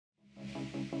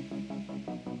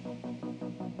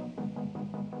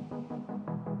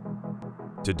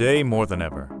Today, more than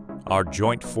ever, our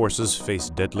joint forces face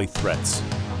deadly threats.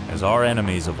 As our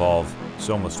enemies evolve,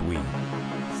 so must we.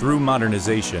 Through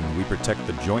modernization, we protect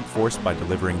the joint force by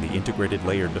delivering the integrated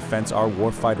layered defense our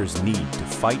warfighters need to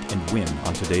fight and win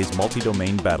on today's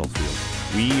multi-domain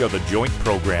battlefield. We are the Joint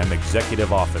Program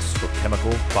Executive Office for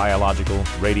Chemical, Biological,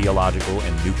 Radiological,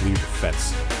 and Nuclear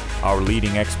Defense. Our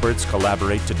leading experts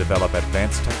collaborate to develop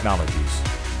advanced technologies.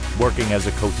 Working as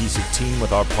a cohesive team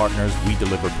with our partners, we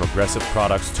deliver progressive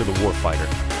products to the warfighter.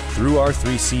 Through our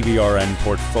 3 CBRN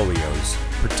portfolios,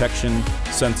 protection,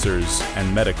 sensors,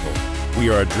 and medical, we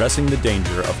are addressing the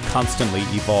danger of constantly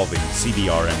evolving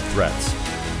CBRN threats.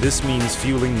 This means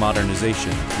fueling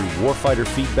modernization through warfighter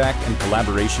feedback and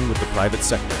collaboration with the private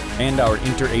sector and our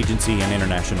interagency and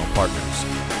international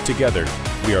partners. Together,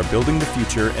 we are building the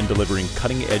future and delivering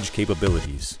cutting-edge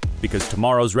capabilities, because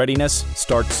tomorrow's readiness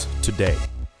starts today.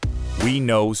 We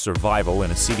know survival in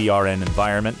a CBRN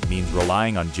environment means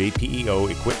relying on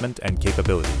JPEO equipment and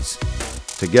capabilities.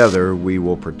 Together, we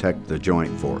will protect the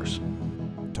joint force.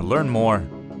 To learn more,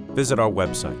 visit our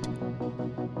website,